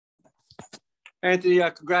Anthony,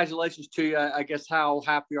 congratulations to you. I guess how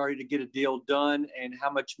happy are you to get a deal done, and how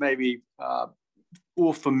much maybe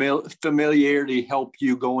will familiarity help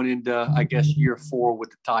you going into, I guess, year 4 with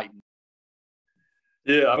the Titans?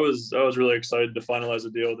 Yeah, I was really excited to finalize the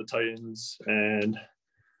deal with the Titans, and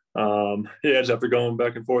yeah, just after going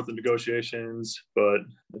back and forth in negotiations, but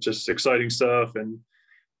it's just exciting stuff, and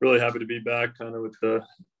really happy to be back kind of with the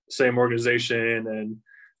same organization. And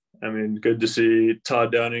I mean, good to see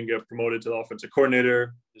Todd Downing get promoted to the offensive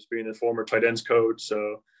coordinator, just being a former tight ends coach.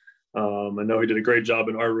 So I know he did a great job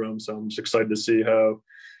in our room. So I'm just excited to see how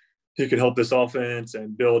he can help this offense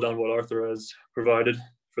and build on what Arthur has provided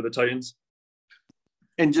for the Titans.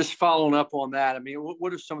 And just following up on that, I mean,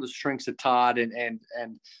 what are some of the strengths of Todd, and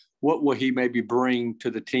what will he maybe bring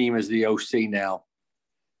to the team as the OC now?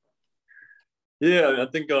 Yeah, I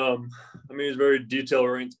think I mean, he's a very detail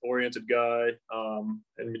oriented guy,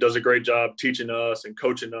 and he does a great job teaching us and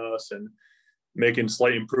coaching us and making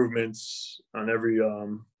slight improvements on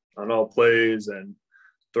on all plays and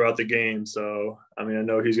throughout the game. So I mean, I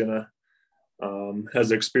know he's gonna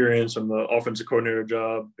has experience from the offensive coordinator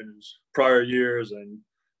job in his prior years, and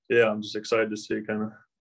yeah, I'm just excited to see kind of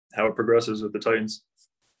how it progresses with the Titans.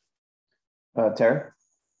 Terry?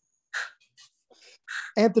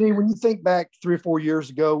 Anthony, when you think back 3 or 4 years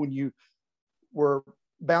ago when you were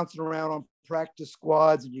bouncing around on practice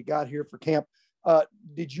squads and you got here for camp,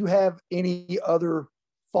 did you have any other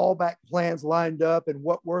fallback plans lined up, and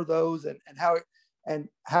what were those, and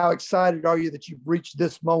how excited are you that you've reached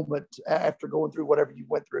this moment after going through whatever you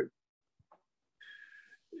went through?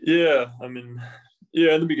 Yeah, I mean,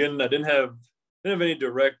 yeah, in the beginning I didn't have any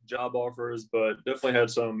direct job offers, but definitely had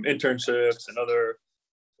some internships and other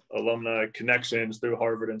alumni connections through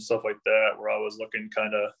Harvard and stuff like that, where I was looking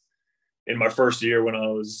kind of in my first year when I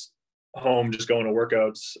was home just going to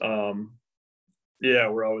workouts. Yeah,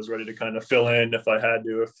 where I was ready to kind of fill in if I had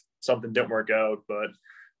to, if something didn't work out. But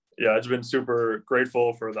yeah, I've been super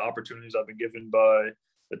grateful for the opportunities I've been given by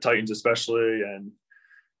the Titans, especially, and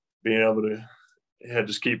being able to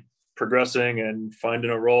just keep progressing and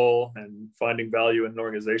finding a role and finding value in an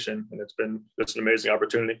organization. And it's an amazing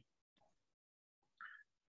opportunity.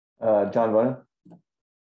 John Boylan.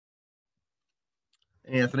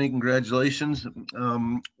 Anthony, congratulations.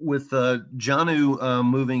 With Jonnu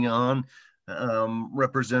moving on,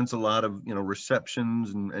 represents a lot of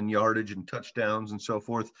receptions and yardage and touchdowns and so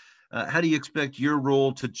forth. How do you expect your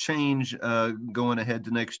role to change going ahead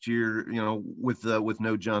to next year? With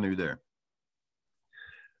no Jonnu there.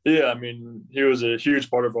 Yeah, I mean, he was a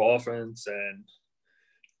huge part of our offense and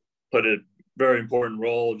played a very important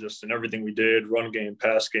role just in everything we did, run game,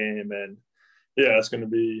 pass game. And yeah, it's going to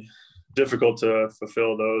be difficult to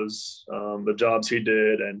fulfill those, the jobs he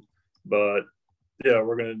did. But yeah,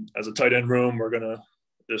 we're going to, as a tight end room, we're going to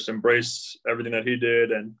just embrace everything that he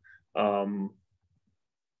did. And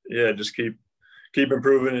yeah, just keep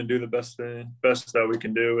improving and do the best that we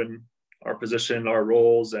can do in our position, our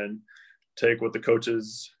roles, and take what the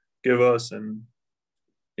coaches give us, and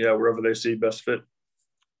yeah, wherever they see best fit.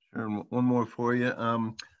 And one more for you.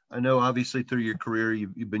 I know obviously through your career,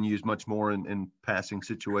 you've been used much more in passing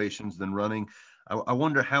situations than running. I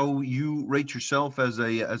wonder how you rate yourself as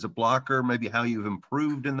a blocker, maybe how you've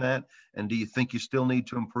improved in that. And do you think you still need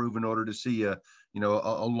to improve in order to see a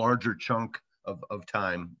larger chunk of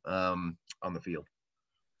time on the field?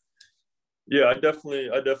 Yeah, I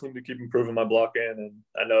definitely keep improving my blocking, and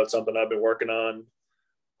I know it's something I've been working on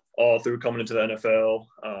all through coming into the NFL.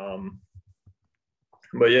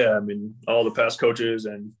 But yeah, I mean, all the past coaches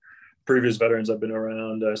and previous veterans I've been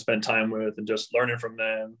around, spent time with, and just learning from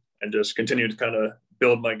them, and just continue to kind of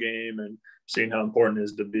build my game and seeing how important it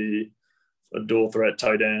is to be a dual threat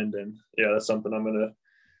tight end. And yeah, that's something I'm going to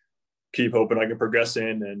keep hoping I can progress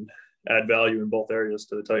in and add value in both areas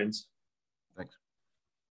to the Titans. Thanks.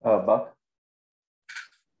 Buck.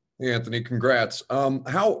 Hey, Anthony, congrats.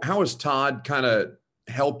 How has Todd kind of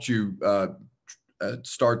helped you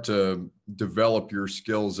start to develop your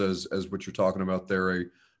skills as what you're talking about there,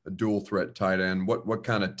 a dual threat tight end? What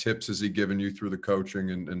kind of tips has he given you through the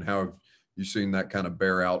coaching, and how have you seen that kind of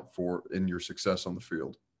bear out in your success on the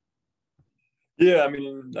field? Yeah, I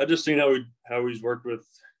mean, I just seen how he's worked with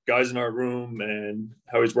guys in our room, and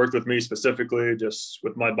how he's worked with me specifically, just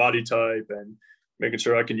with my body type and making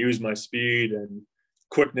sure I can use my speed and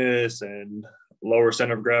quickness and lower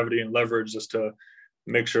center of gravity and leverage, just to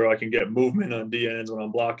make sure I can get movement on D ends when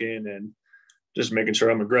I'm blocking, and just making sure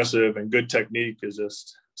I'm aggressive. And good technique is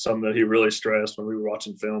just something that he really stressed when we were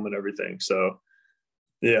watching film and everything. So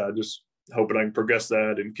yeah, just hoping I can progress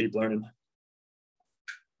that and keep learning.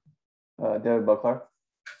 David Buckler.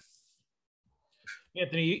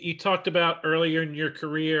 Anthony, you talked about earlier in your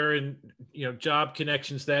career and, job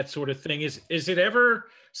connections, that sort of thing. Is it ever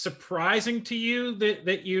surprising to you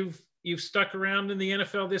that you've stuck around in the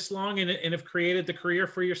NFL this long and have created the career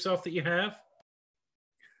for yourself that you have?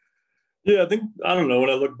 Yeah, I don't know, when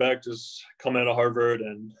I look back, just coming out of Harvard,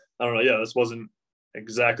 and I don't know, yeah, this wasn't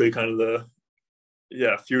exactly kind of the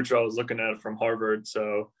future I was looking at from Harvard.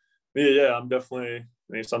 So yeah, I'm definitely,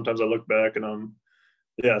 sometimes I look back and I'm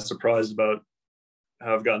surprised about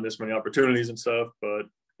how I've gotten this many opportunities and stuff. But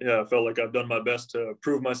yeah, I felt like I've done my best to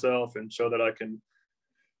prove myself and show that I can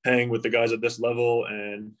hang with the guys at this level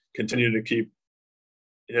and continue to keep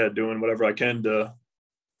doing whatever I can to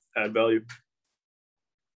add value.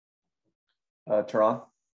 Teron?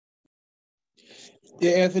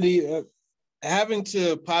 Yeah, Anthony, having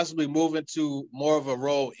to possibly move into more of a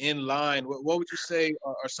role in line, what would you say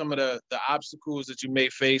are some of the obstacles that you may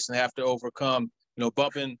face and have to overcome,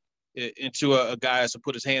 bumping into a guy has to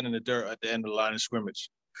put his hand in the dirt at the end of the line of scrimmage?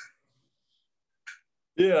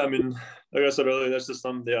 Yeah, I mean, like I said earlier, that's just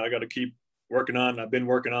something I got to keep working on. I've been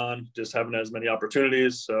working on, just haven't had as many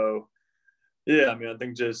opportunities. So yeah, I mean, I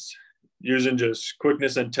think just using just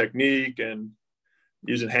quickness and technique and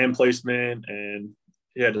using hand placement, and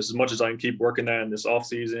just as much as I can keep working that in this off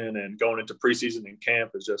season and going into preseason and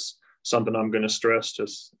camp is just something I'm going to stress,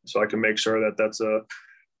 just so I can make sure that that's a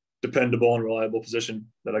dependable and reliable position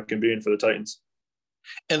that I can be in for the Titans.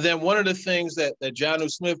 And then one of the things that Jonnu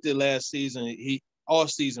Smith did last season, he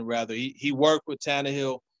worked with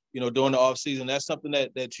Tannehill, during the off season. That's something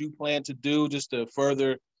that you plan to do just to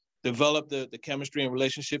further develop the chemistry and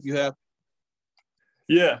relationship you have?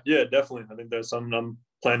 Yeah, definitely. I think that's something I'm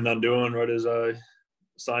planning on doing right as I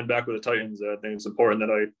sign back with the Titans. I think it's important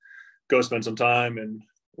that I go spend some time and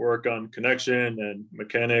work on connection and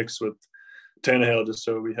mechanics with Tannehill, just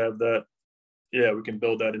so we have that. Yeah, we can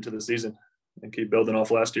build that into the season and keep building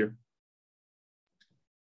off last year.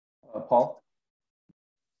 Paul?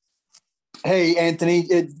 Hey, Anthony,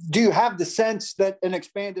 do you have the sense that an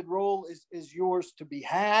expanded role is yours to be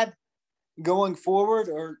had going forward,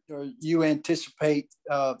 or you anticipate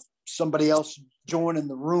somebody else joining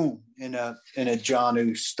the room in a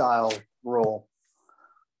Jonnu style role?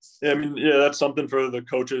 Yeah, I mean, that's something for the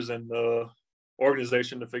coaches and the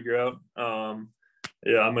organization to figure out. I'm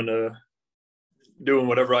gonna doing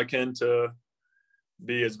whatever I can to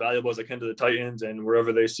be as valuable as I can to the Titans, and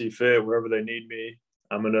wherever they see fit, wherever they need me,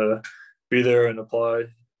 I'm gonna be there and apply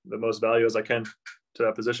the most value as I can to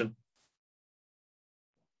that position.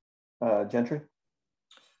 Gentry?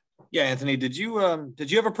 Yeah, Anthony, did you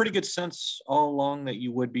have a pretty good sense all along that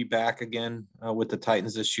you would be back again with the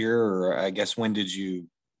Titans this year, or I guess when did you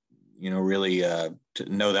really to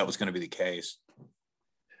know that was going to be the case?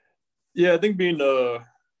 Yeah, I think being a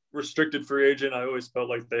restricted free agent, I always felt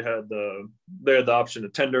like they had the option to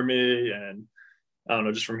tender me, and I don't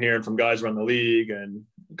know, just from hearing from guys around the league and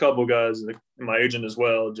a couple of guys, my agent as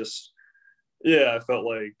well, I felt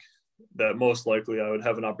like that most likely I would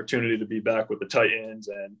have an opportunity to be back with the Titans.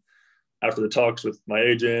 And after the talks with my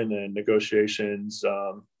agent and negotiations,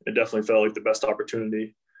 it definitely felt like the best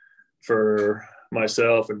opportunity for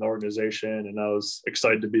myself and the organization. And I was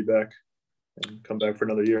excited to be back and come back for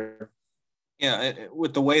another year. Yeah,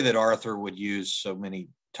 with the way that Arthur would use so many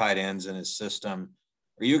tight ends in his system,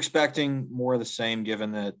 are you expecting more of the same,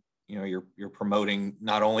 given that you're promoting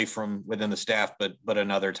not only from within the staff but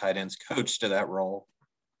another tight ends coach to that role?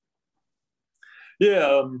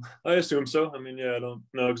 Yeah, I assume so. I mean, I don't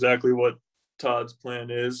know exactly what Todd's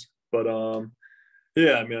plan is, but I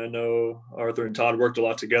mean, I know Arthur and Todd worked a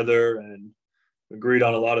lot together and agreed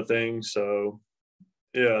on a lot of things. So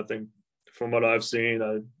I think from what I've seen,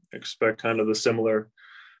 I expect kind of the similar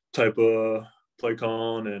type of play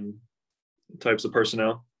calling and types of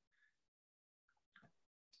personnel.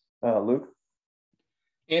 Luke?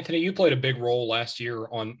 Anthony, you played a big role last year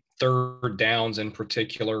on third downs in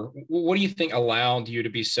particular. What do you think allowed you to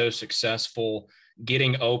be so successful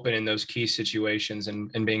getting open in those key situations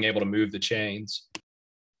and being able to move the chains?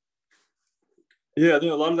 Yeah, I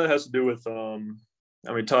think a lot of that has to do with,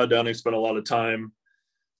 Todd Downing spent a lot of time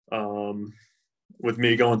with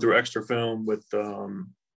me going through extra film with,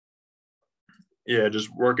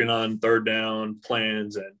 just working on third down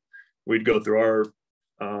plans, and we'd go through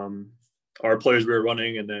our plays we were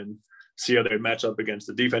running and then see how they match up against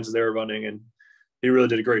the defenses they were running. And he really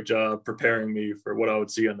did a great job preparing me for what I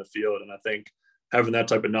would see on the field. And I think having that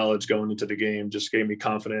type of knowledge going into the game just gave me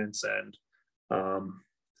confidence and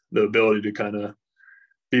the ability to kind of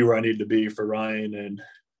be where I needed to be for Ryan and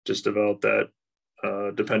just develop that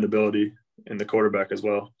dependability in the quarterback as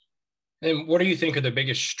well. And what do you think are the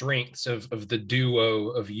biggest strengths of the duo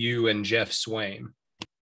of you and Jeff Swaim?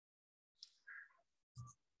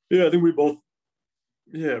 Yeah, I think we both,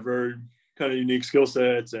 very kind of unique skill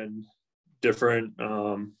sets and different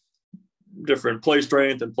different play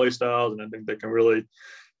strength and play styles, and I think they can really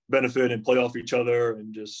benefit and play off each other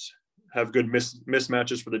and just have good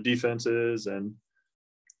mismatches for the defenses. And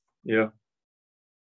yeah.